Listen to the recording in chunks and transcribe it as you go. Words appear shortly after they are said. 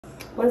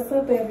What's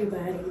up,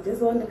 everybody?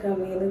 Just wanted to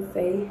come in and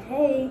say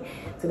hey.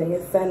 Today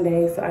is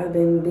Sunday, so I've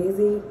been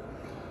busy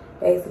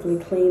basically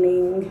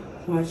cleaning,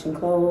 washing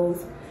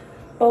clothes,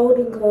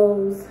 folding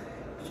clothes,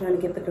 trying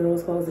to get the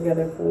girls' clothes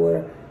together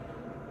for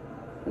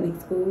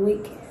next school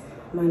week,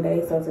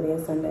 Monday. So today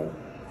is Sunday.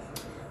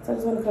 So I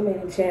just want to come in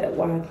and chat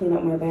while I clean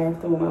up my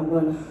bathroom. I'm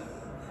going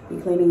to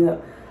be cleaning up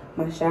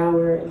my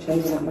shower and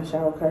changing up my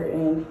shower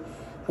curtain,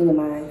 cleaning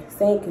my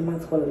sink and my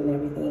toilet and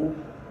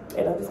everything.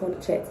 And I just want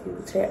to chat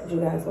with you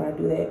guys while I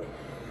do that.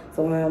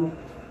 So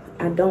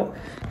I don't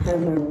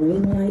have my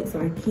ring light, so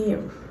I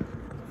can't.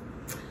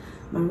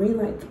 My ring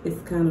light is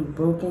kind of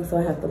broken, so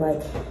I have to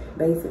like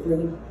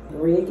basically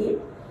rig it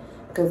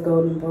because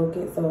Golden broke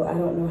it. So I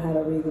don't know how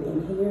to rig it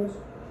in here.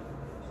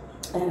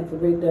 I have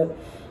it rigged up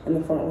in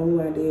the front room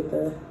where I did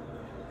the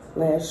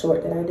last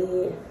short that I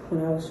did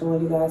when I was showing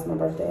you guys my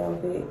birthday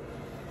outfit.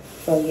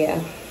 So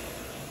yeah.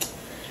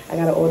 I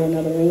gotta order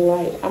another ring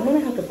light. I'm gonna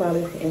have to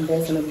probably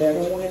invest in a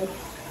better one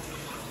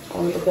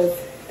because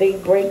they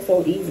break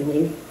so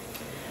easily.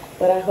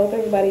 But I hope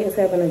everybody is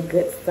having a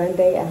good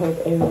Sunday. I hope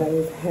everybody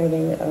is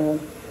having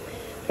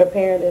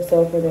preparing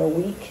themselves for their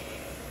week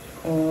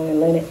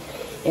and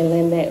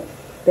letting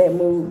that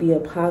mood be a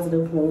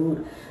positive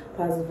mood,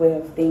 positive way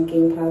of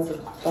thinking,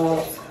 positive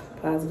thoughts,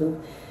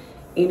 positive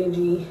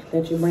energy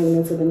that you're bringing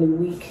into the new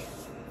week.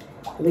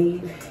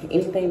 Leave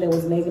anything that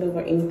was negative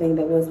or anything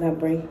that was not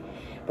bringing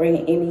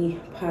any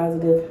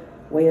positive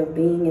way of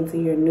being into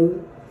your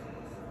new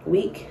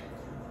week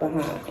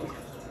behind.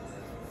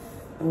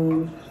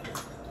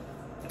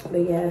 But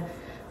yeah,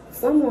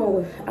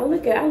 I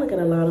look at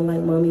a lot of like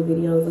mommy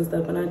videos and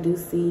stuff, and I do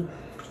see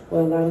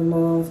where a lot of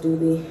moms do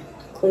the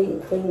clean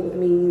with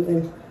me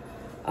and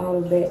all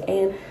of that.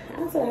 And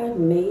I said I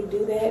may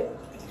do that.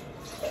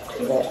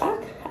 But I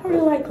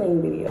really like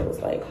clean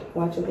videos, like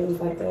watching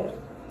things like that.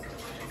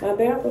 My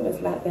bathroom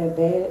is not that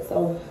bad,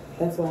 so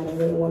that's why I don't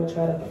really want to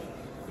try to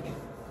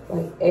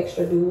like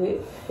extra do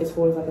it as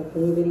far as like a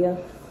clean video.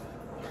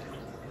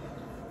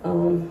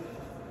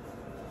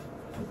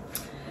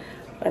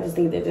 I just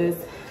need to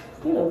just,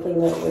 you know,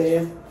 clean up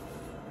where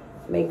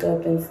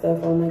makeup and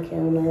stuff on my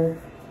counter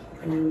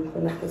and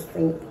clean up the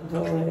sink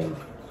and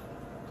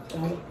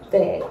like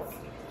that.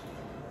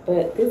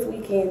 But this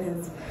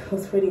weekend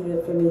was pretty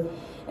good for me.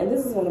 And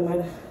this is one of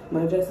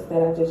my dresses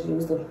that I just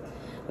used to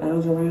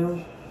lounge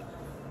around.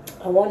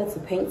 I wanted to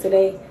paint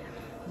today,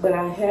 but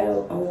I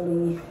have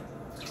only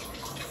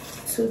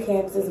 2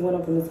 canvases. One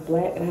of them is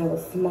black, and I have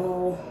a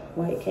small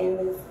white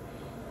canvas.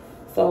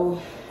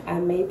 So I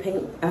may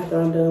paint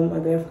after I'm done with my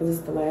bathroom because this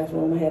is the last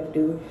room I had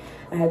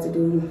to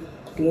do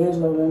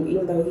D'Angelo room.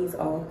 Even though he's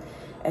off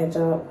at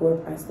Job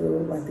Corp, I still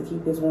like to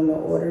keep his room in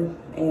order.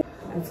 And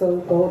I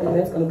told Golden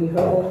that's gonna be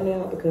her room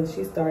now because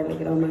she's starting to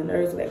get on my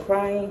nerves with that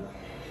crying.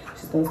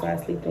 She's gonna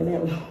start sleeping in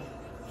that room.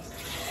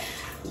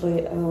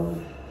 But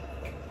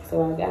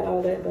so I got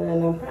all that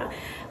done.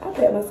 I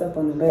pat myself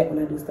on the back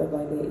when I do stuff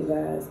like that, you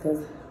guys, because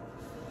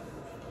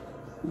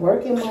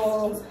working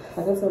moms,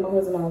 like I tell my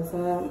husband all the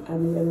time, I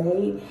need a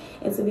maid.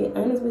 And to be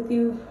honest with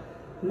you,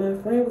 my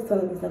friend was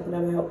telling me something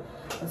about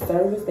a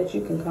service that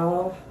you can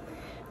call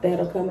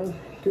that'll come and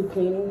do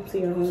cleaning to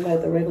your home,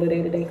 like the regular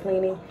day-to-day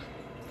cleaning.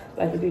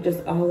 Like if you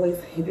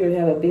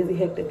have a busy,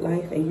 hectic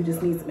life and you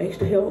just need some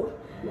extra help.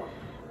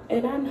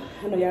 And I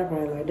know y'all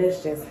probably like,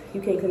 that's just,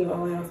 you can't clean your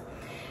own house.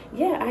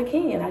 Yeah, I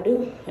can, I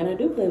do. And I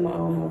do clean my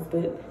own house,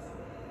 but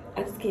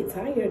I just get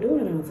tired of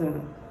doing it all the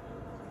time.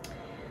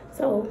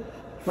 So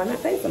why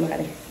not pay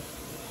somebody?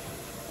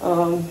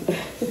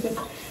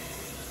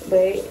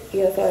 But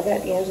yeah, so I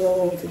got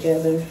D'Angelo room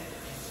together,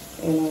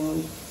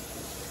 and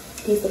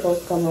he's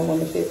supposed to come home on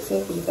the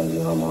 15th. He's gonna be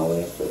home all the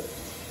way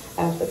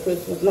after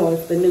Christmas. No,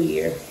 it's the New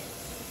Year.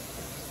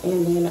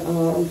 And then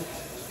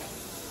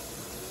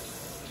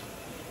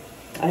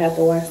I have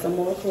to wash some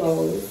more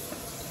clothes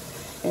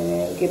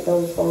and get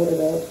those folded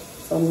up.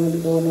 So I'm gonna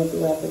be doing that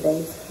throughout the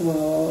day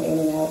tomorrow, in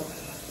and out,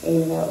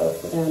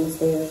 up and down the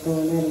stairs,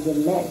 doing that and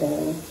getting that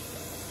done.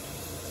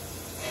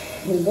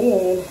 And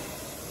then,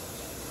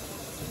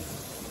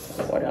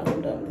 what else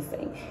I'm done with this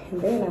thing? And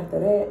then after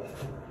that,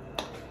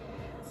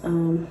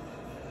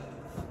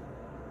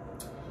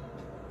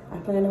 I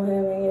plan on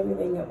having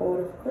everything in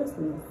order for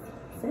Christmas,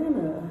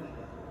 Santa.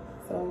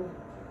 So,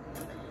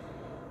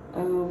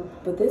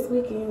 but this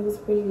weekend was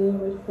pretty good.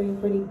 It was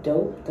pretty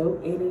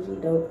dope energy,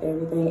 dope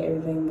everything.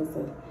 Everything was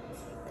a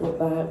good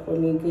vibe for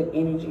me, good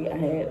energy. I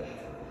had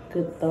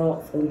good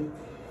thoughts and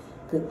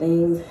good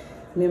things.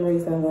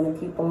 Memories I'm going to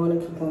keep on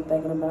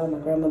thinking about. My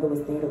grandmother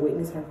was there to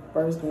witness her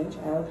first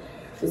grandchild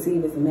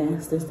receive his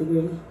master's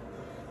degree.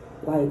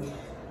 Like,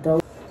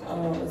 dope.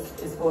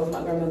 As far as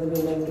my grandmother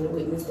being able to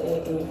witness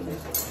that, and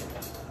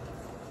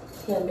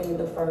him being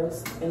the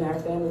first in our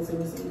family to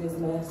receive his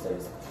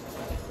master's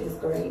is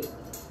great.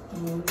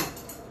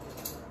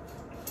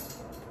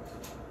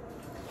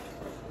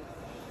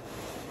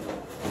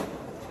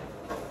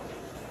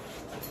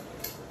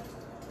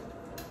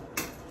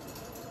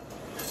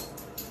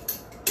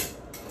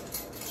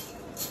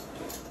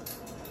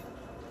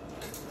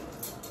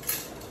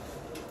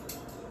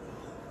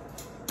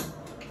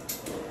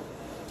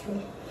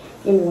 Okay.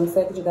 Give me 1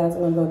 second, you guys.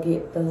 I'm gonna go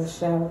get the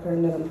shower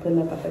curtain that I'm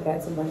putting up. I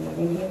forgot to bring that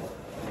in here.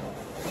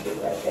 I'll be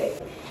right back.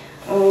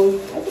 I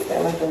just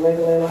got like a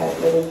regular, like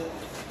little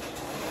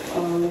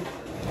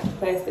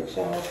plastic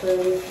shower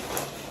curtain.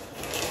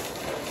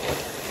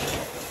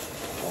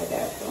 I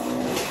got from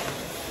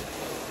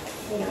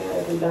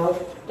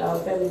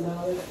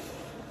 $70.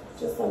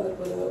 Just something to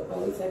put up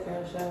while we take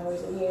our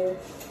showers in here.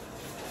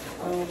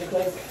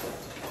 Because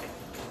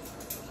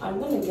I'm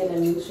gonna get a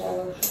new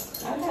shower.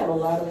 I have a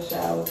lot of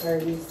shower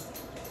curtains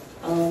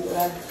that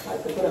I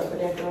like to put up for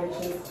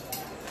decorations.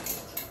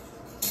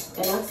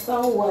 And I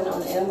saw one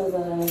on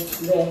Amazon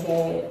that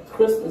had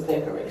Christmas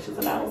decorations,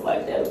 and I was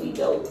like, that would be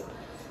dope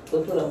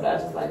to put up. But I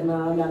was just like, no,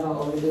 I'm not gonna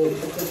overdo it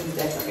for Christmas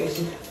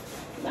decoration.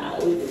 Nah,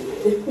 we do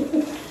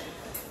it.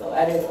 So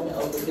I didn't want to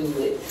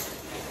overdo it.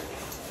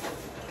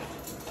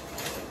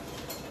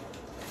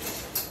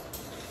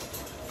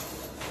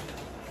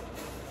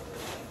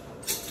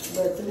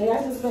 But today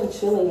I just been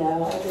chilling,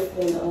 y'all. I just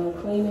been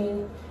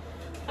cleaning.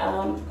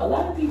 A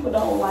lot of people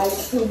don't like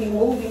Tubi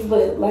movies,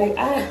 but like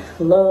I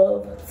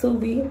love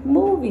Tubi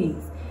movies.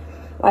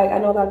 Like I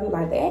know a lot of people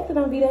like the acting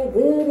don't be that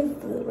good,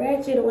 it's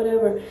ratchet or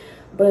whatever.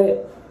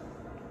 But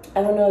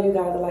I don't know if you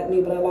guys are like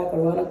me, but I like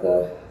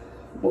Veronica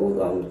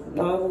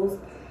novels.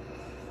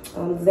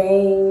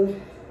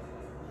 Zane.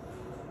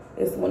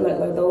 It's one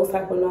like those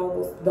type of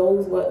novels.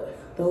 Those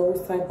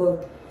type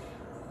of,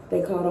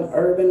 they call them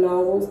urban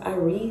novels. I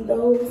read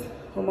those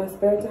on my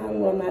spare time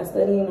when I'm not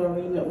studying or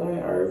reading or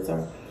learning herbs,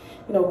 or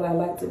you know what I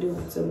like to do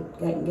to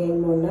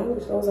gain more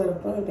knowledge. Those are the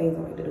fun things I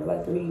like to do. I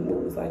like to read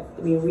movies,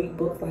 read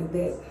books like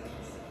that.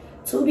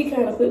 Tubi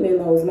kind of put me in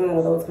those mind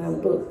of those kind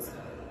of books.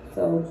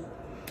 So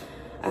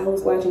I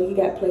was watching He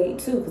Got Played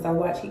too, because I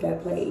watched He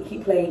Got Played. He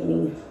played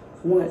me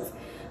once,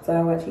 so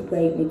I watched He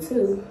Played Me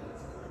too,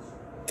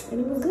 and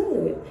it was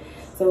good.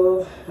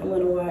 So I'm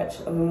gonna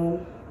watch.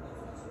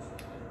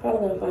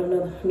 Probably gonna find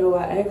another. No,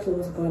 I actually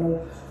was gonna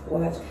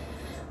watch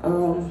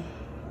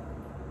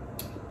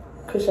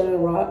Chrisean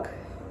Rock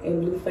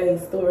and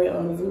Blueface story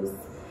on Zeus.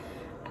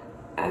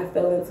 I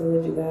fell into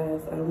it, you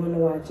guys. I want to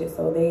watch it.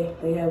 So they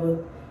have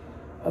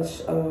a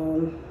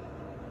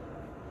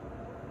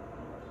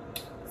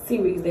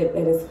series that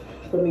is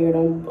premiered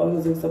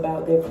on Zeus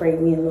about their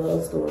crazy in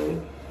love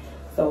story.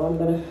 So I'm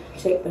gonna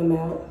check them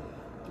out,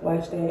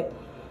 watch that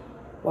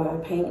while I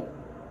paint.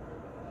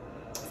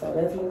 So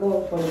that's my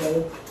goal for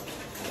today.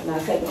 And I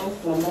take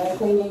when I'm done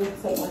cleaning,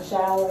 take my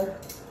shower.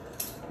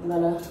 I'm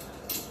gonna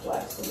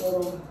watch some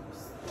little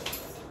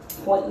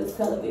pointless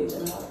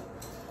television.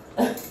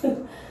 But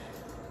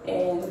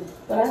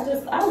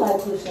I like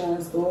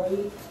Chrisean's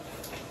story.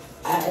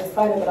 In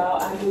spite of it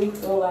all, I do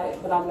feel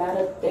like, but I'm not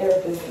a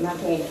therapist, and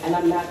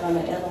I'm not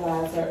gonna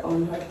analyze her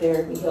on her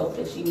therapy help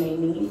that she may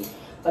need.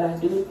 But I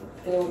do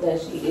feel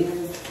that she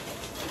is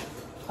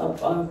a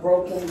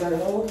broken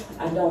girl.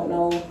 I don't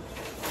know.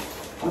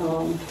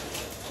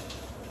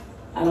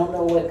 I don't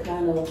know what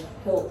kind of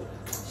help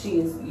she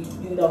is,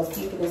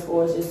 seeking as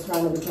far as just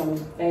trying to become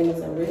famous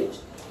and rich.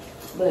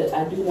 But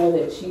I do know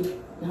that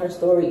her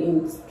story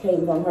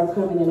came from her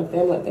coming in a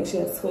family. I think she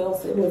has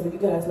 12 siblings. If you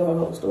guys know her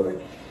whole story,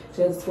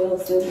 she has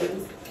 12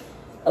 siblings,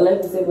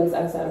 11 siblings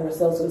outside of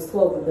herself, so it's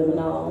 12 of them in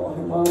all.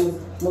 Her mom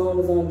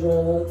was on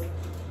drugs.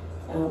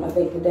 I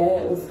think the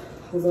dad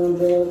was on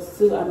drugs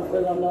too. I don't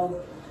really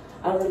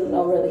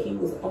know whether he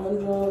was on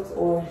drugs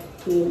or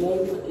he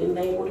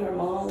enabled her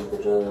mom with the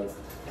drugs.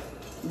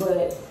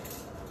 But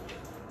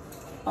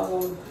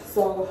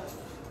so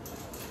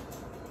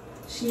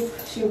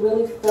she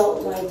really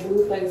felt like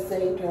Blueface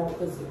saved her,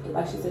 because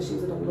like she said, she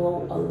was at a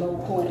low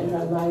point in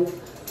her life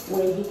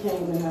when he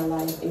came in her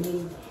life, and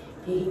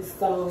he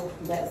saw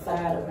that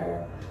side of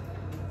her.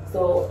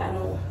 So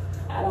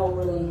I don't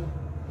really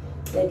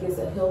think it's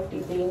a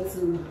healthy thing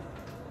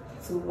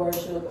to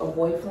worship a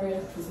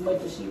boyfriend as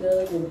much as she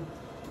does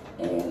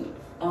and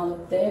all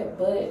of that.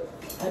 But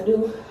I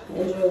do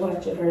enjoy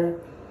watching her.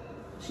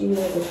 She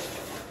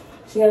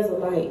has a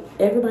light.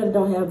 Everybody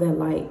don't have that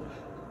light.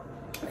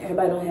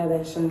 Everybody don't have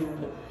that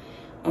shine.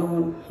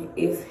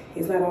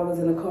 It's not always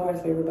in the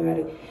cards for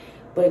everybody,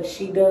 but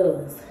she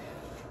does.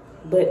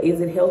 But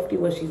is it healthy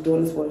what she's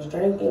doing as far as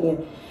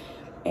drinking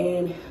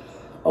and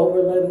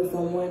over loving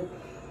someone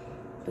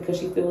because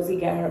she feels he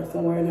got her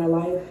somewhere in her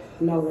life?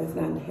 No, that's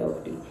not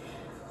healthy.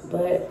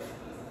 But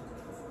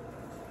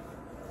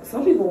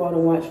some people want to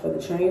watch for the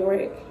train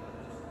wreck.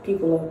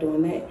 People love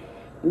doing that.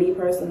 Me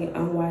personally,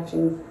 I'm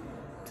watching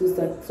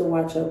to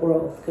watch her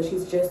growth, because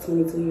she's just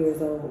 22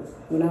 years old.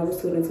 When I was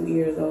 22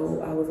 years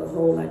old, I was a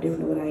whole lot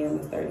different than I am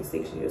as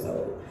 36 years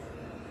old.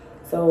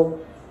 So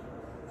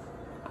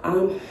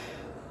I'm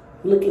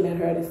looking at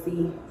her to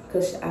see,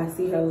 because I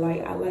see her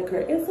light. I like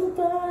her "It's a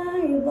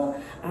Bible."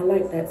 I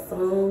like that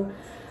song.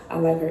 I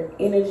like her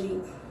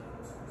energy.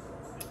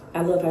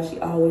 I love how she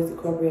always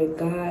incorporates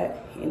God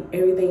in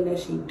everything that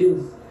she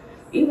do.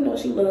 Even though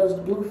she loves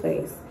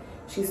Blueface,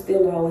 she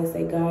still always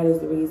say God is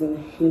the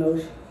reason,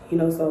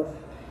 so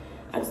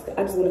I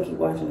just want to keep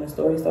watching her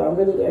story. So I'm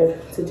really there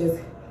to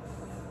just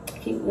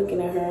keep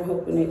looking at her and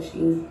hoping that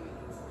she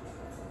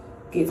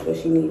gets where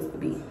she needs to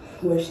be,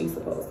 where she's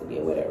supposed to be,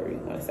 or whatever you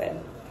want to say.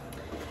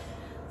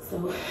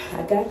 So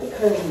I got the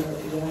curtain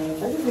up, you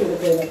guys. I just need to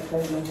clean up the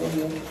curtain over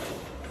here.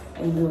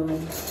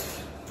 And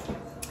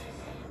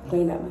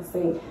clean out my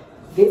sink.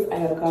 This I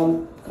had to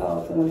call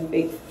someone to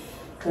fix,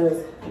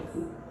 because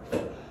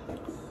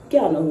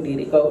y'all know who did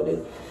it.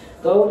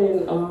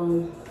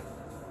 Golden,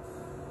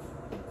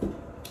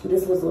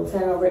 this was a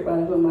towel ripped out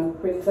of my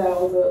pretty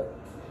towels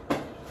up.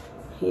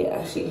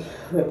 Yeah, she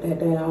ripped that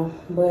down.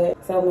 But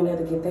so I'm gonna have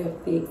to get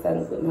that fixed. I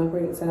can put my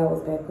pretty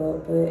towels back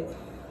up. But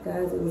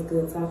guys, it was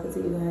good talking to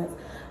you guys.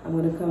 I'm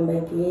gonna come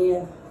back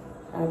in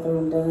after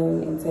I'm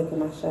done and taking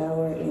my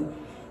shower and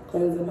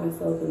cleansing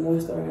myself and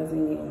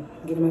moisturizing and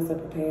getting myself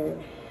prepared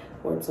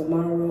for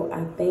tomorrow.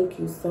 I thank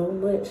you so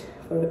much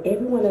for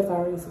everyone that's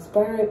already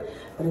subscribed,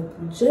 but if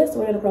you just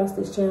ran across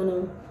this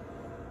channel,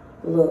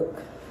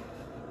 look,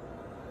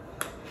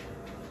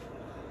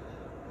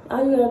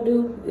 all you gotta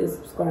do is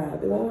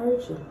subscribe. It won't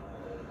hurt you.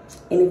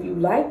 And if you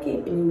like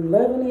it and you're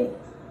loving it,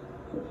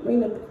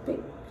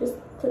 just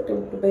click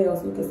the bell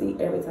so you can see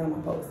every time I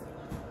post.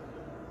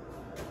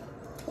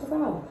 That's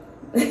all.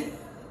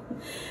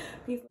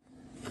 Peace.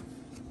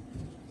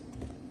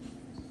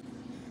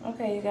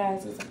 Okay, you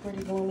guys, it's a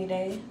pretty gloomy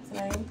day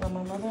today, but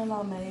my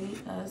mother-in-law made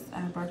us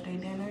our birthday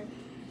dinner.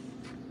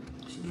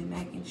 She did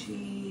mac and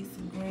cheese,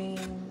 some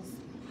greens,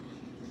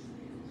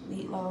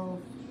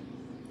 meatloaf,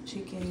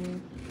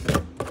 chicken.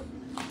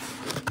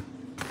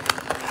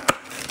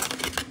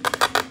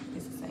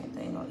 It's the same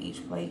thing on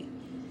each plate.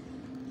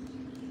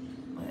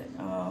 But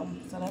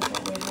so that's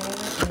what we're doing.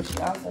 And she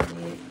also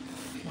did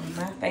one of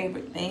my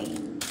favorite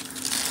things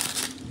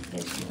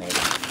that she made.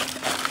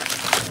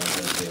 And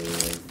it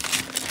is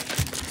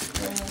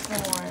cream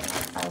corn.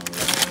 I love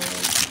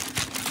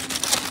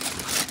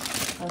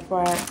a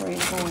fried cream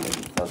corn. It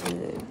is so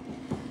good.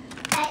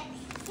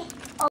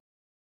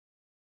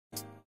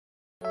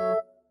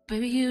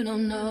 Baby, you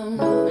don't know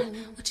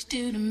what you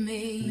do to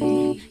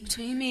me.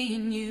 Between me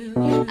and you,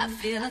 I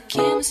feel a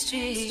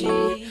chemistry.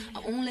 I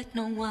won't let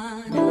no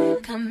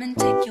one come and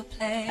take your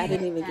place. I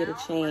didn't even get a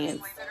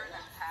chance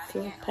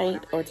to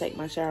paint or take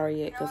my shower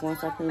yet, because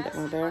once I cleaned up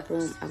my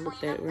bathroom, I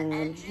looked at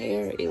Ren's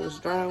hair. It was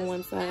dry on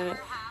one side,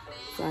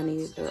 so I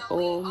needed to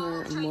oil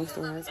her and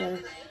moisturize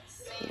her.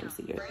 Let me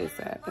see your this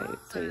side, babe.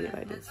 Tell you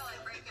like this.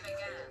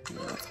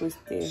 I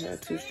twisted her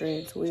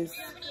 2-strand twist.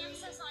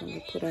 I'm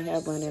gonna put her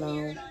hair bonnet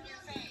on.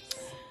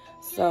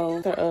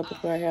 So her up, put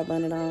her hair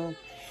bonnet on,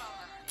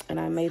 and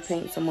I may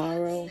paint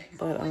tomorrow.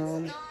 But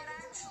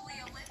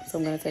so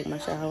I'm gonna take my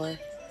shower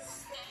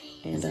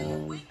and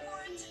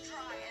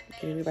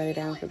get everybody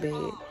down for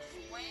bed.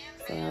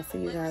 So I'll see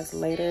you guys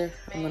later.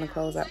 I'm gonna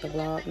close out the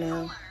vlog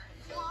now.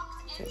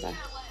 So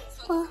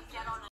bye.